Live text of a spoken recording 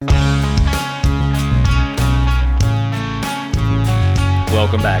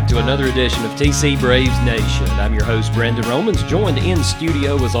welcome back to another edition of TC Braves Nation. I'm your host, Brandon Romans, joined in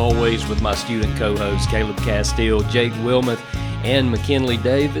studio as always with my student co-hosts Caleb Castile, Jake Wilmoth, and McKinley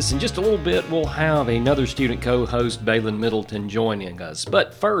Davis. In just a little bit, we'll have another student co-host, Balin Middleton, joining us.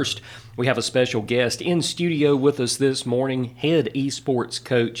 But first, we have a special guest in studio with us this morning, head esports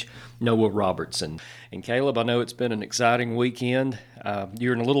coach Noah Robertson. And Caleb, I know it's been an exciting weekend.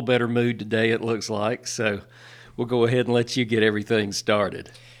 You're in a little better mood today, it looks like, so we'll go ahead and let you get everything started.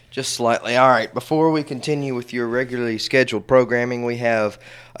 Just slightly. All right, before we continue with your regularly scheduled programming, we have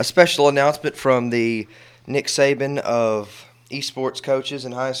a special announcement from the Nick Saban of esports coaches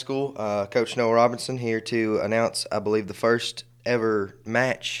in high school, Coach Noah Robertson, here to announce, I believe, the first ever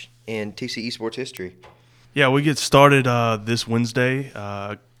match in TC Esports history. Yeah, we get started this Wednesday.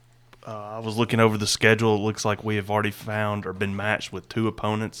 I was looking over the schedule. It looks like we have already found or been matched with two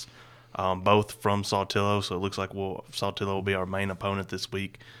opponents, both from Saltillo. So it looks like Saltillo will be our main opponent this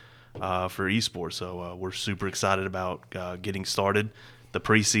week for esports. So we're super excited about getting started. The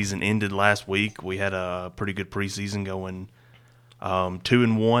preseason ended last week. We had a pretty good preseason going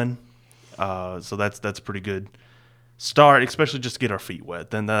 2-1. So that's a pretty good start, especially just to get our feet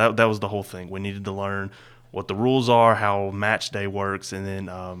wet. Then that was the whole thing. We needed to learn what the rules are, how match day works, and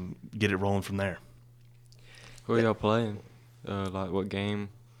then get it rolling from there. Who are y'all playing? Like what game?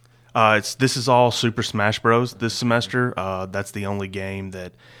 This is all Super Smash Bros. This semester. That's the only game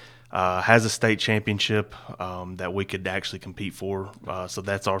that has a state championship that we could actually compete for. So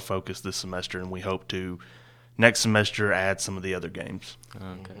that's our focus this semester, and we hope to next semester add some of the other games.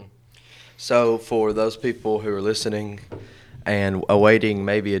 Okay. So for those people who are listening and awaiting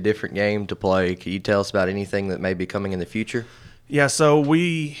maybe a different game to play, can you tell us about anything that may be coming in the future? Yeah, so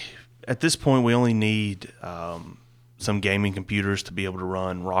at this point, we only need some gaming computers to be able to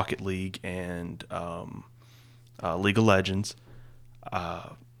run Rocket League and League of Legends.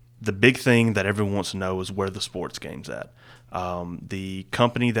 The big thing that everyone wants to know is where the sports game's at. The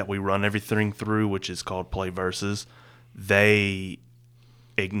company that we run everything through, which is called PlayVersus, they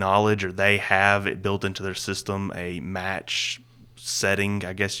acknowledge, or they have it built into their system, a match setting,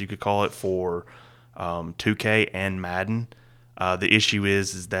 I guess you could call it, for 2K and Madden. The issue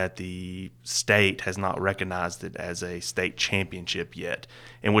is that the state has not recognized it as a state championship yet,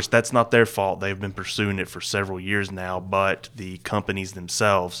 in which that's not their fault. They've been pursuing it for several years now, but the companies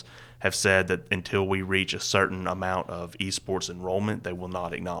themselves have said that until we reach a certain amount of esports enrollment, they will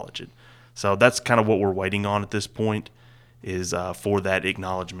not acknowledge it. So that's kind of what we're waiting on at this point, is for that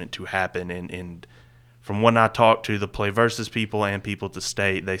acknowledgement to happen. And from when I talked to the PlayVersus people and people at the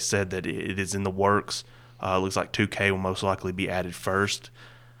state, they said that it is in the works. It looks like 2K will most likely be added first.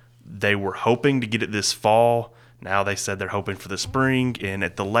 They were hoping to get it this fall. Now they said they're hoping for the spring, and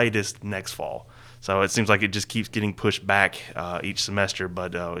at the latest, next fall. So it seems like it just keeps getting pushed back each semester,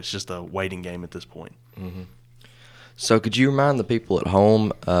 but it's just a waiting game at this point. Mm-hmm. So could you remind the people at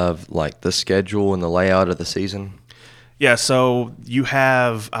home of like the schedule and the layout of the season? Yeah, so you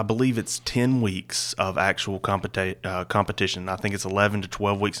have, I believe it's 10 weeks of actual competition. I think it's 11 to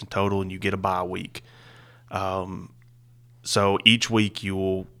 12 weeks in total, and you get a bye week. So each week you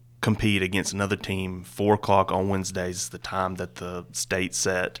will compete against another team. 4 o'clock on Wednesdays is the time that the state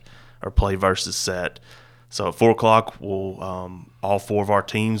set, or PlayVersus set. So at 4 o'clock, we'll all 4 of our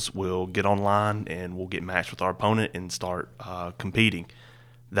teams will get online, and we'll get matched with our opponent and start competing.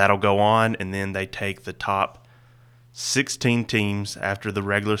 That'll go on, and then they take the top 16 teams after the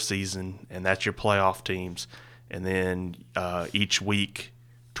regular season, and that's your playoff teams. And then each week,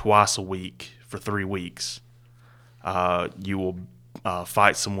 twice a week for 3 weeks, you will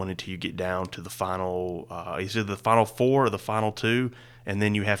fight someone until you get down to the final, either the final 4 or the final 2, and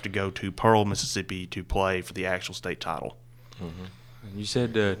then you have to go to Pearl, Mississippi to play for the actual state title. Mm-hmm. You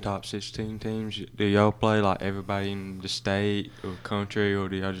said the top 16 teams. Do y'all play like everybody in the state or country, or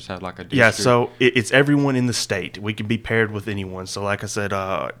do y'all just have like a district? Yeah, so it's everyone in the state. We can be paired with anyone. So like I said,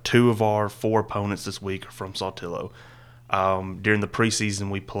 2 of our 4 opponents this week are from Saltillo. During the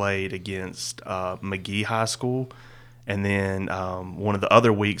preseason, we played against McGee High School. And then one of the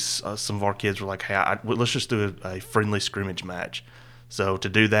other weeks, some of our kids were like, hey, let's just do a friendly scrimmage match. So to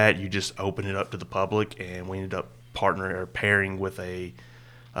do that, you just open it up to the public, and we ended up pairing with the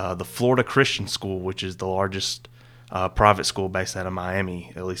Florida Christian School, which is the largest private school based out of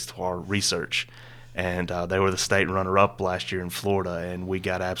Miami, at least to our research. And they were the state runner-up last year in Florida, and we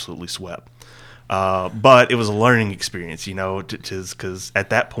got absolutely swept. But it was a learning experience, you know, because at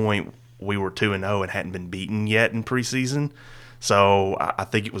that point we were 2-0 and hadn't been beaten yet in preseason. So I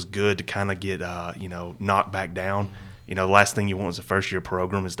think it was good to kind of get, knocked back down. the last thing you want as a first-year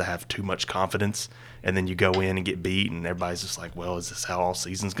program is to have too much confidence, and then you go in and get beat, and everybody's just like, well, is this how all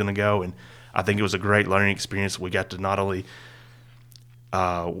season's going to go? And I think it was a great learning experience. We got to not only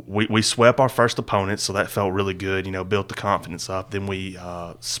we swept our first opponent, so that felt really good, built the confidence up. Then we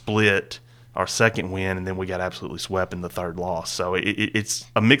split our second win, and then we got absolutely swept in the third loss. So it's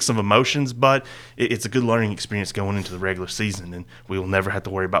a mix of emotions, but it's a good learning experience going into the regular season, and we will never have to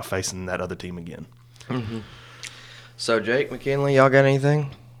worry about facing that other team again. Mm-hmm. So, Jake, McKinley, y'all got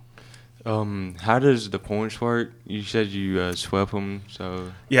anything? How does the points work? You said you swept them,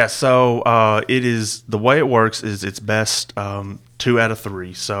 so yeah. So it is the way it works is it's best 2 out of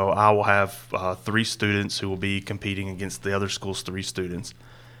 3. So I will have 3 students who will be competing against the other school's 3 students,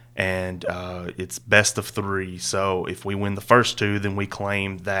 and it's best of 3. So if we win the first 2, then we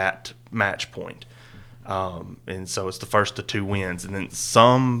claim that match point, and so it's the first of 2 wins, and then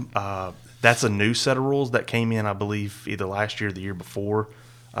some. That's a new set of rules that came in, I believe, either last year or the year before.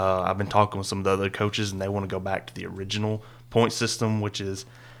 I've been talking with some of the other coaches, and they want to go back to the original point system, which is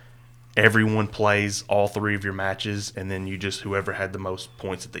everyone plays all 3 of your matches, and then you just whoever had the most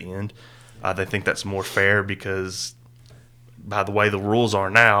points at the end. They think that's more fair because by the way the rules are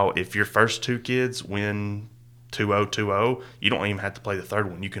now, if your first 2 kids win 2-0, 2-0, you don't even have to play the third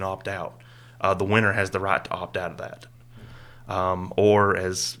one. You can opt out. The winner has the right to opt out of that. Or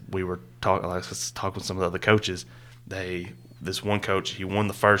as we were talking with some of the other coaches, this one coach, he won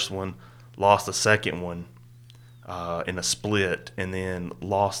the first one, lost the second one in a split, and then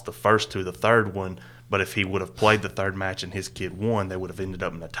lost the first 2, the third one. But if he would have played the third match and his kid won, they would have ended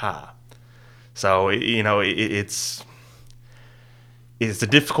up in a tie. So it's a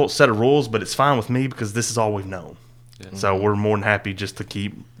difficult set of rules, but it's fine with me because this is all we've known. Yeah. So we're more than happy just to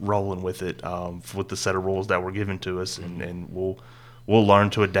keep rolling with it with the set of rules that were given to us, and we'll learn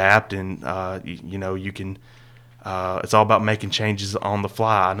to adapt. And you can. It's all about making changes on the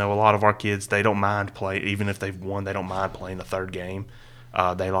fly. I know a lot of our kids, they don't mind playing, even if they've won, they don't mind playing a third game.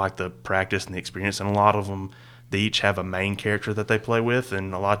 They like the practice and the experience, and a lot of them, they each have a main character that they play with,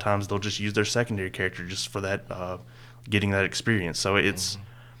 and a lot of times they'll just use their secondary character just for that, getting that experience. So it's,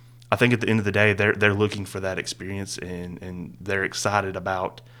 I think at the end of the day, they're looking for that experience, and they're excited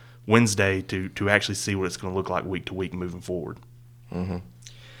about Wednesday to actually see what it's going to look like week to week moving forward. Mm-hmm.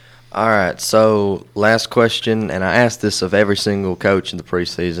 All right, so last question, and I asked this of every single coach in the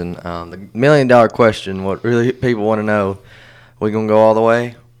preseason. The $1 million question, what really people want to know, we going to go all the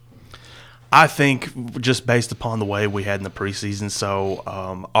way? I think just based upon the way we had in the preseason,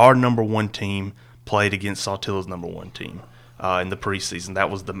 so our number 1 team played against Saltillo's number 1 team in the preseason. That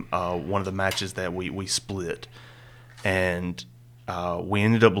was the one of the matches that we split, and we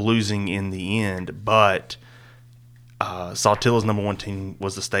ended up losing in the end, but Saltillo's number 1 team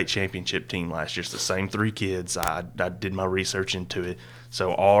was the state championship team last year. It's the same 3 kids. I did my research into it.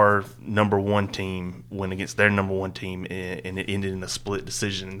 So our number 1 team went against their number 1 team, and it ended in a split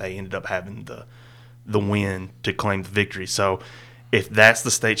decision, and they ended up having the win to claim the victory. So if that's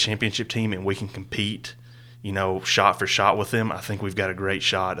the state championship team and we can compete, shot for shot with them, I think we've got a great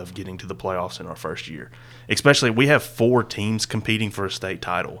shot of getting to the playoffs in our first year. Especially we have 4 teams competing for a state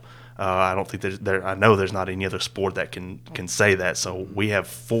title. I don't think I know there's not any other sport that can say that. So we have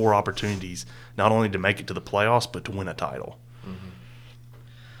 4 opportunities not only to make it to the playoffs, but to win a title. Mm-hmm.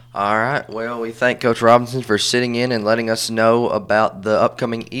 All right. Well, we thank Coach Robinson for sitting in and letting us know about the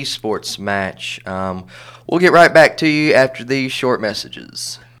upcoming esports match. We'll get right back to you after these short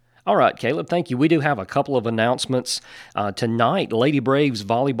messages. All right, Caleb, thank you. We do have a couple of announcements. Tonight, Lady Braves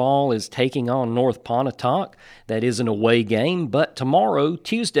volleyball is taking on North Pontotoc. That is an away game, but tomorrow,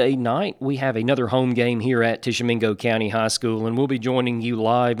 Tuesday night, we have another home game here at Tishomingo County High School, and we'll be joining you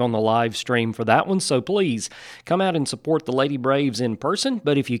live on the live stream for that one, so please come out and support the Lady Braves in person,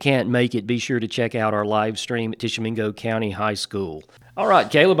 but if you can't make it, be sure to check out our live stream at Tishomingo County High School. All right,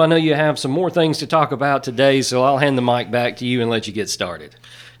 Caleb, I know you have some more things to talk about today, so I'll hand the mic back to you and let you get started.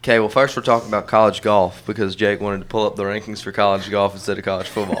 Okay, well, first we're talking about college golf because Jake wanted to pull up the rankings for college golf instead of college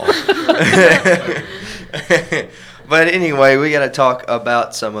football. But anyway, we got to talk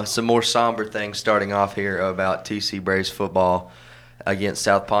about some more somber things starting off here about TC Braves football against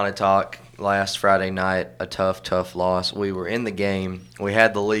South Pontotoc last Friday night. A tough loss. We were in the game. We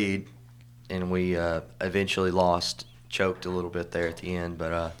had the lead, and we eventually lost, choked a little bit there at the end,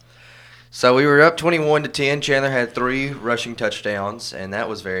 but so we were up 21-10. Chandler had 3 rushing touchdowns, and that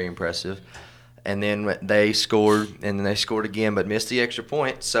was very impressive. And then they scored, and then they scored again, but missed the extra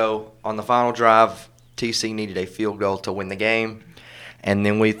point. So on the final drive, TC needed a field goal to win the game. And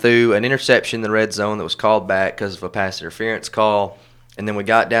then we threw an interception in the red zone that was called back because of a pass interference call. And then we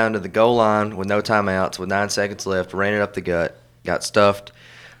got down to the goal line with no timeouts, with 9 seconds left, ran it up the gut, got stuffed,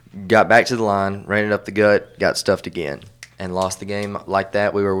 got back to the line, ran it up the gut, got stuffed again, and lost the game like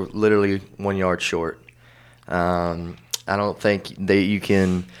that. We were literally 1 yard short. I don't think that you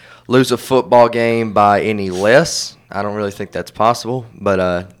can lose a football game by any less. I don't really think that's possible.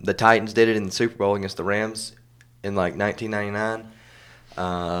 But the Titans did it in the Super Bowl against the Rams in like 1999.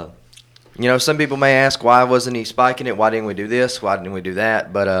 Some people may ask, why wasn't he spiking it? Why didn't we do this? Why didn't we do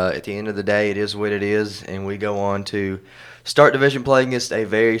that? But at the end of the day, it is what it is, and we go on to start division play against a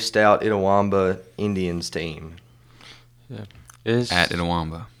very stout Itawamba Indians team. Yeah. At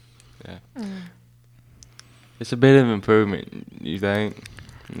Itawamba. Yeah. It's a bit of improvement, you think?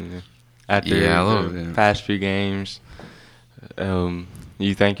 After a little the bit. past few games,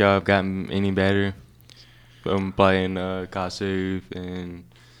 you think y'all have gotten any better from playing Kossuth and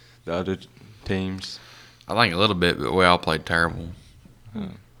the other teams? I think a little bit, but we all played terrible.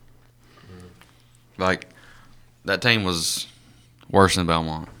 Like, that team was worse than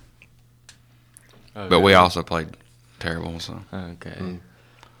Belmont. But we also played terrible, so. Okay.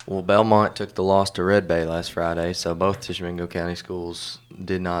 Well, Belmont took the loss to Red Bay last Friday, so both Tishomingo County schools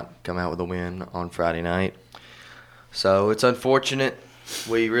did not come out with a win on Friday night. So it's unfortunate.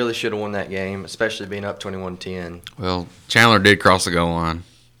 We really should have won that game, especially being up 21-10. Well, Chandler did cross the goal line.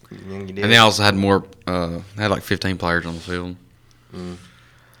 And you did. And they also had more, had like 15 players on the field.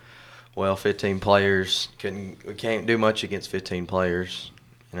 Well, 15 players, we can't do much against 15 players,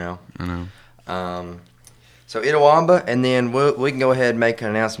 I know. So Itawamba, and then we can go ahead and make an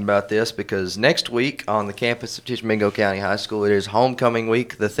announcement about this because next week on the campus of Tishomingo County High School, it is homecoming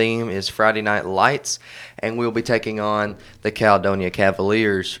week. The theme is Friday Night Lights, and we'll be taking on the Caledonia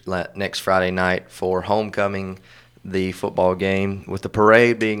Cavaliers next Friday night for homecoming, the football game, with the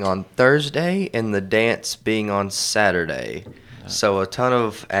parade being on Thursday and the dance being on Saturday. So a ton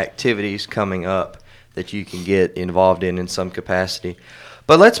of activities coming up that you can get involved in some capacity.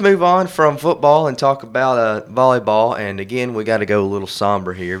 But let's move on from football and talk about volleyball. And again, we got to go a little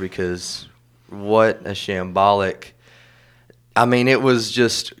somber here because what a shambolic. I mean, it was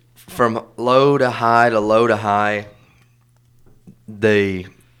just from low to high to low to high. They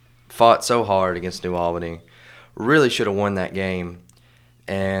fought so hard against New Albany. Really should have won that game.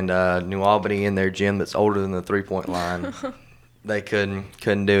 And New Albany in their gym that's older than the three-point line, they couldn't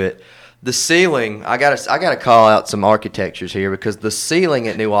do it. The ceiling, I gotta call out some architectures here because the ceiling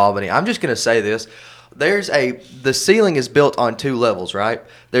at New Albany, I'm just gonna say this. The ceiling is built on 2 levels, right?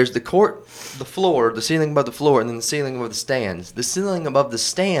 There's the floor, the ceiling above the floor, and then the ceiling above the stands. The ceiling above the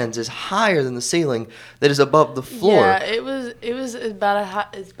stands is higher than the ceiling that is above the floor. Yeah, it was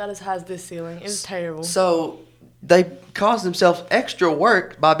about as high as this ceiling. It was terrible. So they caused themselves extra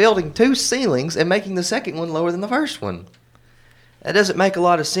work by building 2 ceilings and making the second one lower than the first one. That doesn't make a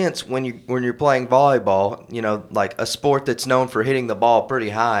lot of sense when you're playing volleyball, like a sport that's known for hitting the ball pretty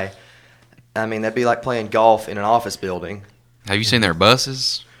high. I mean, that'd be like playing golf in an office building. Have you seen their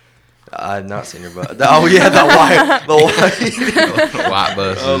buses? I've not seen your bus. Oh, yeah, the white White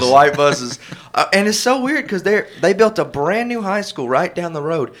buses. Oh, the white buses. And it's so weird because they built a brand new high school right down the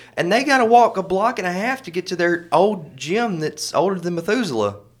road, and they got to walk a block and a half to get to their old gym that's older than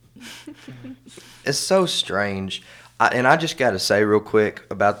Methuselah. It's so strange. And I just got to say real quick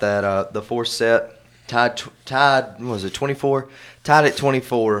about that, the 4th set, tied, was it 24? Tied at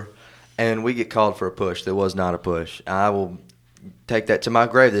 24, and we get called for a push. There was not a push. I will take that to my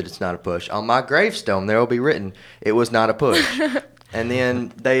grave that it's not a push. On my gravestone, there will be written, it was not a push. And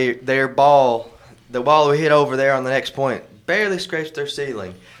then the ball we hit over there on the next point barely scraped their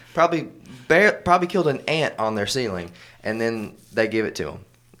ceiling. Probably killed an ant on their ceiling, and then they give it to them.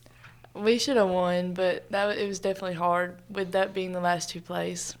 We should have won, but it was definitely hard with that being the last 2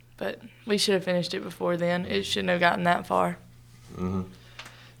 plays. But we should have finished it before then. It shouldn't have gotten that far. Mm-hmm.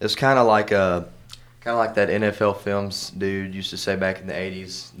 It's kind of like that NFL Films dude used to say back in the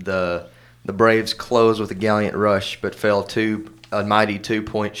 80s. The Braves closed with a gallant rush, but fell a mighty 2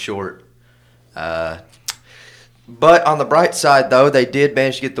 points short. But on the bright side, though, they did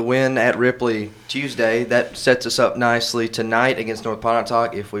manage to get the win at Ripley Tuesday. That sets us up nicely tonight against North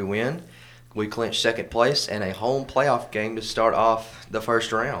Pontotoc. If we win, we clinch 2nd place and a home playoff game to start off the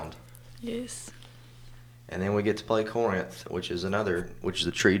first round. Yes. And then we get to play Corinth, which is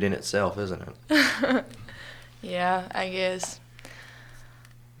a treat in itself, isn't it? Yeah, I guess.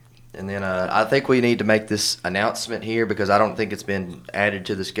 And then I think we need to make this announcement here because I don't think it's been added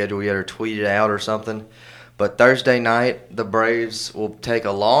to the schedule yet or tweeted out or something. But Thursday night, the Braves will take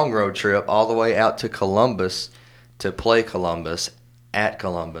a long road trip all the way out to Columbus to play Columbus at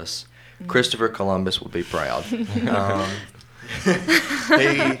Columbus. Christopher Columbus will be proud.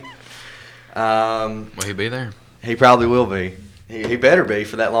 he, Will he be there? he probably will be. He better be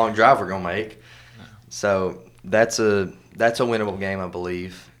for that long drive we're gonna make. So that's a winnable game, I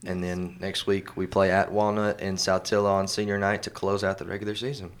believe. And then next week we play at Walnut and Saltillo on senior night to close out the regular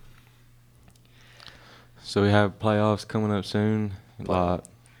season. So we have playoffs coming up soon. Not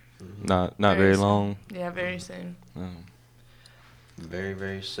very Very soon. long. Yeah, very soon. Very,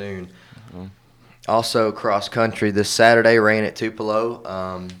 very soon. Oh. Also, cross country this Saturday ran at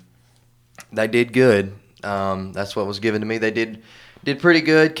Tupelo. They did good. That's what was given to me. They did pretty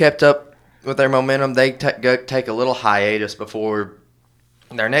good. Kept up with their momentum. They take a little hiatus before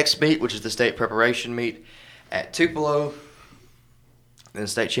their next meet, which is the state preparation meet at Tupelo. And the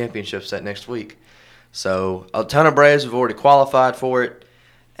state championship's that next week. So a ton of Braves have already qualified for it,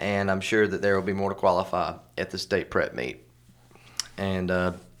 and I'm sure that there will be more to qualify at the state prep meet. And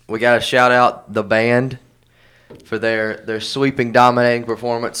we got to shout out the band for their sweeping, dominating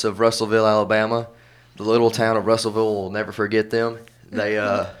performance of Russellville, Alabama. The little town of Russellville will never forget them.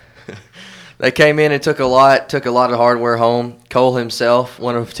 They they came in and took a lot of hardware home. Cole himself,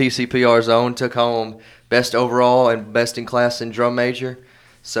 one of TCPR's own, took home best overall and best in class in drum major.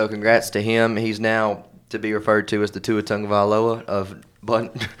 So congrats to him. He's now to be referred to as the Tua Tagovailoa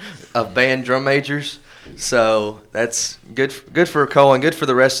of band drum majors. So that's good for Cole and good for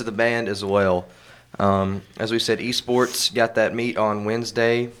the rest of the band as well. As we said, esports got that meet on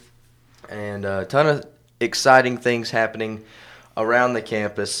Wednesday, and a ton of exciting things happening around the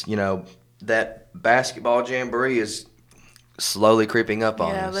campus. You know, that basketball jamboree is slowly creeping up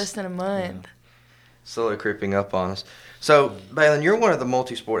on us. Yeah, less than a month. Slowly creeping up on us. So, Balin, you're one of the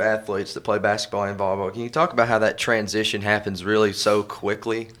multi-sport athletes that play basketball and volleyball. Can you talk about how that transition happens really so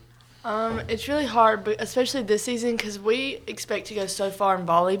quickly? It's really hard, but especially this season, because we expect to go so far in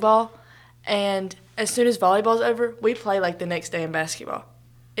volleyball, and as soon as volleyball's over, we play like the next day in basketball.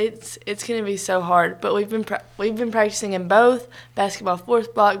 It's going to be so hard, but we've been practicing in both basketball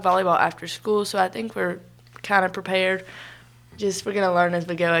fourth block, volleyball after school. So I think we're kind of prepared. Just we're going to learn as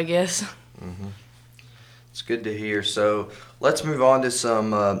we go, I guess. Mm-hmm. It's good to hear. So let's move on to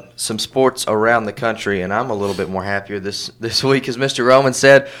some sports around the country, and I'm a little bit more happier this week, as Mr. Roman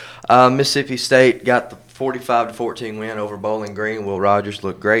said. Mississippi State got the 45-14 win over Bowling Green. Will Rogers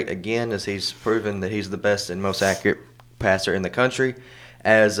looked great again, as he's proven that he's the best and most accurate passer in the country.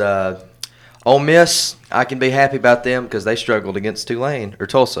 As Ole Miss, I can be happy about them because they struggled against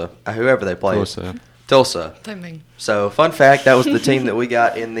Tulsa, whoever they played. Tulsa. Same thing. So, fun fact, that was the team that we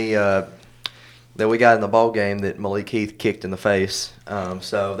got in the bowl game that Malik Heath kicked in the face.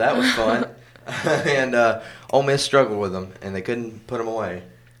 So that was fun. And Ole Miss struggled with them, and they couldn't put them away.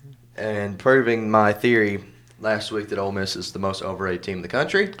 And proving my theory last week that Ole Miss is the most overrated team in the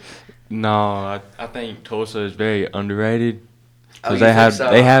country. No, I think Tulsa is very underrated. Oh, Because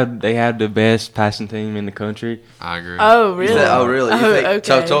so? they have the best passing team in the country. I agree. Oh, really? Really? You think, okay.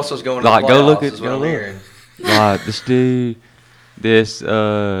 So Tulsa's going to the Like, playoffs go look is at what I'm hearing. Like this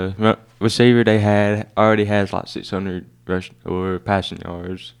receiver they already has like 600 rush or passing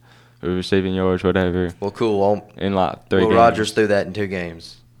yards or receiving yards, whatever. Well, cool. In like 3 Will games. Rogers threw that in 2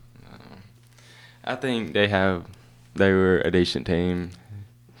 games. I think they were a decent team.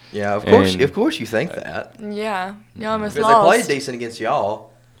 Yeah, of course you think that. Yeah. Y'all almost Because they lost. played decent against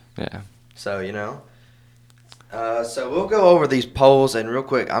y'all. Yeah. So, you know. So we'll go over these polls, and real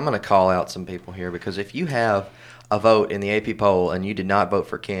quick, I'm going to call out some people here, because if you have a vote in the AP poll and you did not vote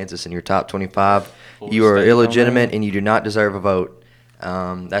for Kansas in your top 25, you are illegitimate and you do not deserve a vote.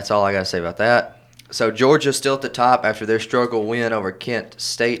 That's all I got to say about that. So Georgia's still at the top after their struggle win over Kent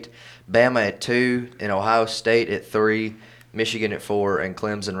State. Bama at 2 and Ohio State at 3. Michigan at 4, and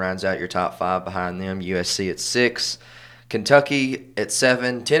Clemson rounds out your top 5 behind them. USC at 6. Kentucky at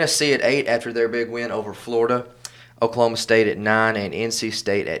 7. Tennessee at 8 after their big win over Florida. Oklahoma State at 9, and NC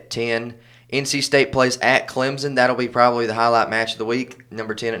State at 10. NC State plays at Clemson. That'll be probably the highlight match of the week,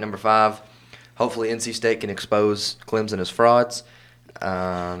 number 10 at number 5. Hopefully NC State can expose Clemson as frauds.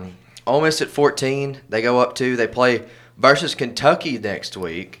 Ole Miss at 14. They go up 2. They play versus Kentucky next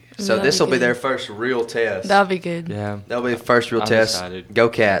week. So That'll this will be be good. their first real test. That'll be good. Yeah. That'll be the first real I'm test. excited. Go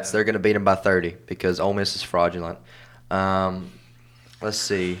Cats. They're going to beat them by 30 because Ole Miss is fraudulent. Let's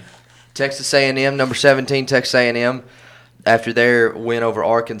see. Texas A&M, number 17, Texas A&M, after their win over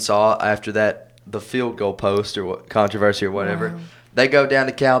Arkansas, after the field goal post or controversy or whatever, Wow. they go down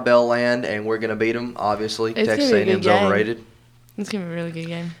to Cowbell land, and we're going to beat them, obviously. It's Texas gonna be a A&M's good game. overrated. It's going to be a really good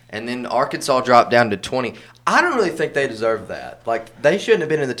game. And then Arkansas dropped down to 20. I don't really think they deserve that. Like, they shouldn't have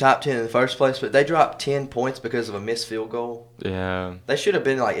been in the top 10 in the first place, but they dropped 10 points because of a missed field goal. Yeah. They should have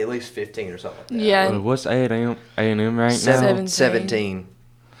been, like, at least 15 or something like that. Yeah. What's A&M ranked Seven. now? 17.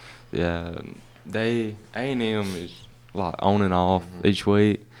 Yeah. A&M is like on and off each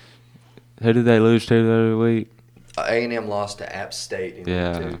week. Who did they lose to the other week? A&M lost to App State in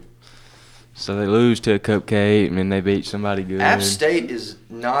Yeah. week 2. So they lose to a cupcake, and then they beat somebody good. App State is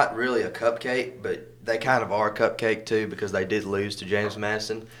not really a cupcake, but they kind of are a cupcake too because they did lose to James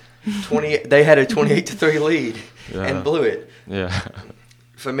Madison. They had a 28-3 lead and blew it. Yeah.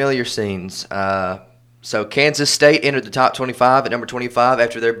 Familiar scenes. So Kansas State entered the top 25 at number 25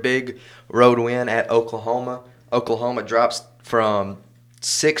 after their big road win at Oklahoma. Oklahoma drops from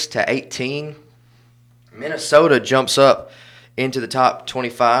 6 to 18. Minnesota jumps up into the top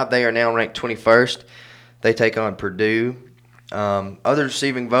 25. They are now ranked 21st. They take on Purdue. Other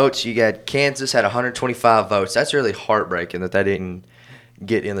receiving votes, you got Kansas had 125 votes. That's really heartbreaking that they didn't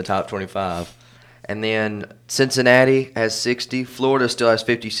get in the top 25. And then Cincinnati has 60. Florida still has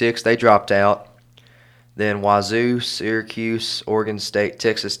 56. They dropped out. Then Wazoo, Syracuse, Oregon State,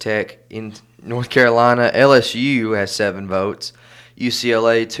 Texas Tech, in North Carolina, LSU has 7 votes.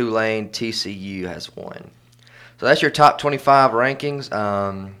 UCLA, Tulane, TCU has 1. So that's your top 25 rankings.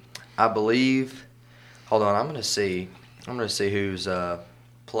 I believe. Hold on, I'm gonna see who's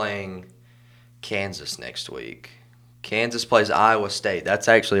playing Kansas next week. Kansas plays Iowa State. That's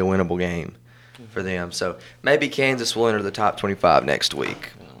actually a winnable game for them. So maybe Kansas will enter the top 25 next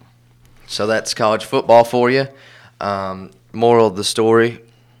week. So that's college football for you. Moral of the story: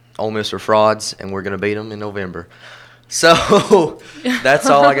 Ole Miss are frauds, and we're gonna beat them in November. So that's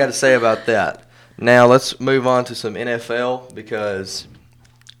all I got to say about that. Now let's move on to some NFL because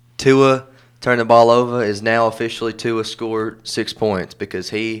Tua turned the ball over. Is now officially Tua scored 6 points because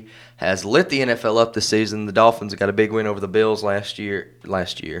he has lit the NFL up this season. The Dolphins got a big win over the Bills last week,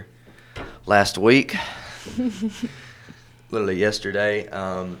 literally yesterday.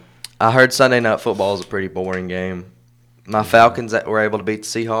 I heard Sunday Night Football is a pretty boring game. My Falcons were able to beat the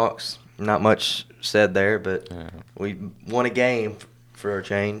Seahawks. Not much said there, but we won a game for a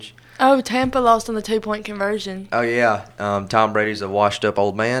change. Oh, Tampa lost on the 2-point conversion. Oh, yeah. Tom Brady's a washed-up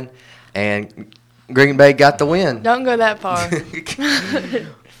old man, and Green Bay got the win. Don't go that far.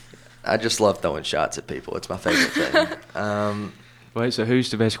 I just love throwing shots at people. It's my favorite thing. Wait, so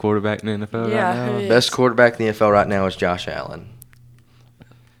who's the best quarterback in the NFL Yeah, right now? who is? Best quarterback in the NFL right now is Josh Allen.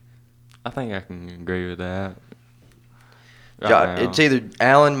 I think I can agree with that. Right now. It's either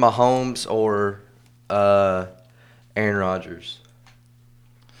Allen, Mahomes, or Aaron Rodgers.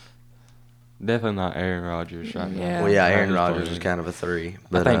 Definitely not Aaron Rodgers right Yeah. now. Well, yeah, Aaron He's Rodgers playing. is kind of a 3. I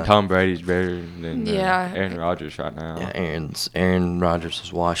But, think Tom Brady's better than Yeah. Aaron Rodgers right now. Yeah, Aaron Rodgers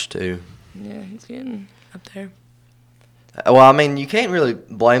is washed too. Yeah, he's getting up there. Well, I mean, you can't really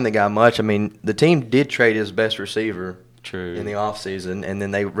blame the guy much. I mean, the team did trade his best receiver True. in the offseason, and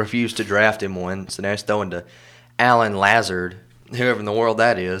then they refused to draft him one, so now it's throwing to Alan Lazard, whoever in the world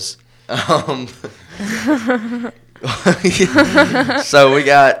that is. So we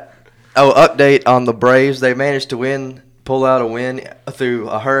got update on the Braves. They managed to pull out a win through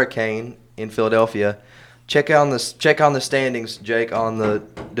a hurricane in Philadelphia. Check on the standings, Jake, on the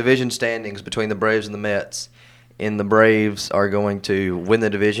division standings between the Braves and the Mets. And the Braves are going to win the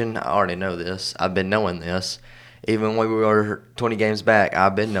division. I already know this. I've been knowing this. Even when we were 20 games back,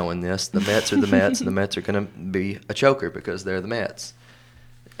 I've been knowing this. The Mets are the Mets, and the Mets are going to be a choker because they're the Mets.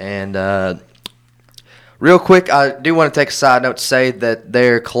 And real quick, I do want to take a side note to say that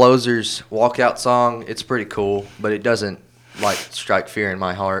their closer's walkout song, it's pretty cool, but it doesn't, strike fear in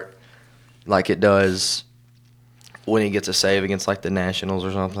my heart like it does when he gets a save against, the Nationals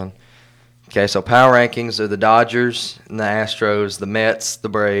or something. Okay, so power rankings are the Dodgers and the Astros, the Mets, the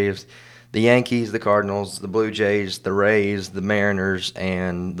Braves, the Yankees, the Cardinals, the Blue Jays, the Rays, the Mariners,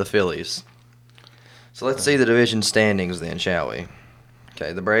 and the Phillies. So let's see the division standings then, shall we?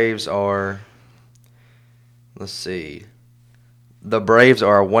 Okay, the Braves are, let's see. The Braves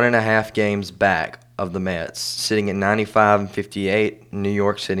are 1.5 games back of the Mets, sitting at 95 and 58. New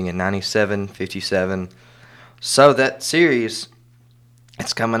York sitting at 97, 57. So that series,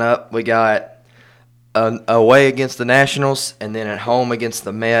 it's coming up. We got away against the Nationals, and then at home against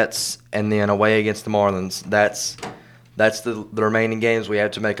the Mets, and then away against the Marlins. That's the remaining games we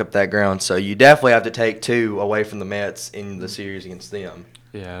have to make up that ground. So you definitely have to take 2 away from the Mets in the series against them.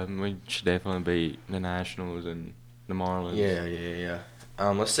 Yeah, we should definitely beat the Nationals and the Marlins. Yeah.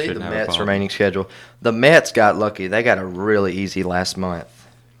 Let's see Shouldn't the have a Mets' problem. remaining schedule. The Mets got lucky. They got a really easy last month.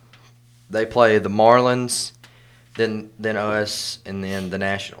 They play the Marlins, then us, and then the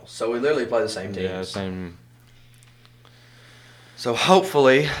Nationals. So we literally play the same teams. Yeah, same. So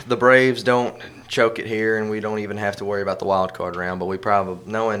hopefully the Braves don't choke it here, and we don't even have to worry about the wild card round. But we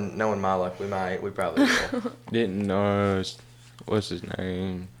probably, knowing my luck, we probably will. Didn't what's his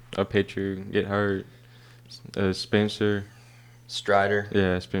name? A pitcher get hurt. Spencer. Strider.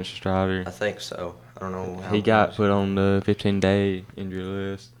 Yeah, Spencer Strider. I think so. I don't know. He got put on the 15-day injury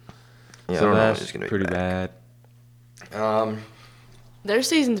list. Yeah, I So don't know. that's He's gonna be pretty back. bad. Their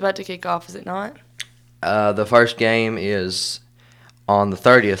season's about to kick off, is it not? The first game is on the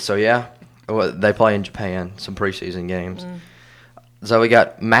 30th. So yeah, they play in Japan. Some preseason games. So we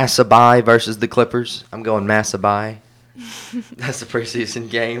got Masabai versus the Clippers. I'm going Masabai. That's the preseason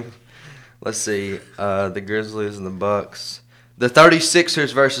game. Let's see. The Grizzlies and the Bucks. The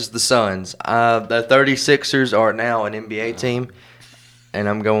 36ers versus the Suns. The 36ers are now an NBA team, and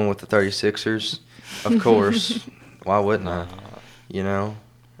I'm going with the 36ers. Of course. Why wouldn't I? You know?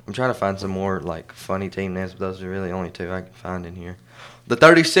 I'm trying to find some more like funny team names, but those are really the only two I can find in here. The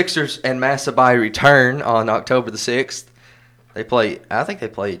 36ers and Masabai return on October the 6th. I think they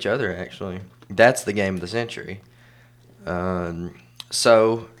play each other, actually. That's the game of the century. And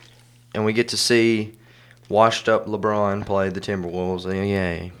we get to see washed-up LeBron play the Timberwolves.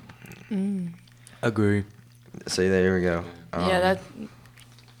 Yay. Agree. See, there we go. Yeah,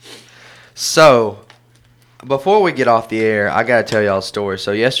 So, before we get off the air, I got to tell y'all a story.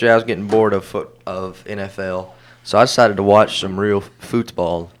 So, yesterday I was getting bored of NFL, so I decided to watch some real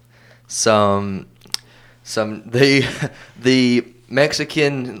football. The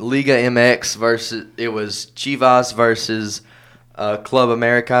Mexican Liga MX it was Chivas versus Club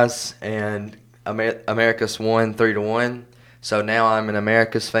Americas, and Americas won 3-1. So now I'm an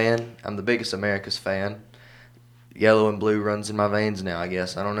Americas fan. I'm the biggest Americas fan. Yellow and blue runs in my veins now, I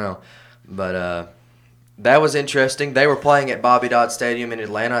guess. I don't know. But that was interesting. They were playing at Bobby Dodd Stadium in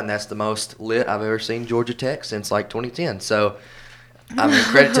Atlanta, and that's the most lit I've ever seen Georgia Tech since like 2010. So, I mean,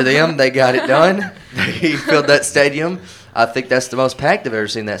 credit to them. They got it done. They filled that stadium. I think that's the most packed I've ever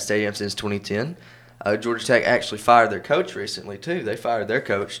seen that stadium since 2010. Georgia Tech actually fired their coach recently, too. They fired their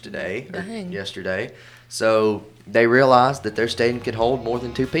coach today, or yesterday. So they realized that their stadium could hold more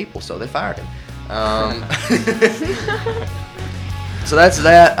than 2 people, so they fired him. So that's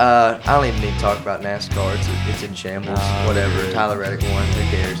that. I don't even need to talk about NASCAR. It's in shambles. Whatever. Tyler Reddick won. Who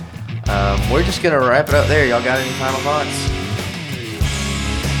cares? We're just going to wrap it up there. Y'all got any final thoughts?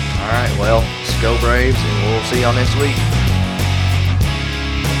 All right. Well, let's go Braves, and we'll see y'all next week.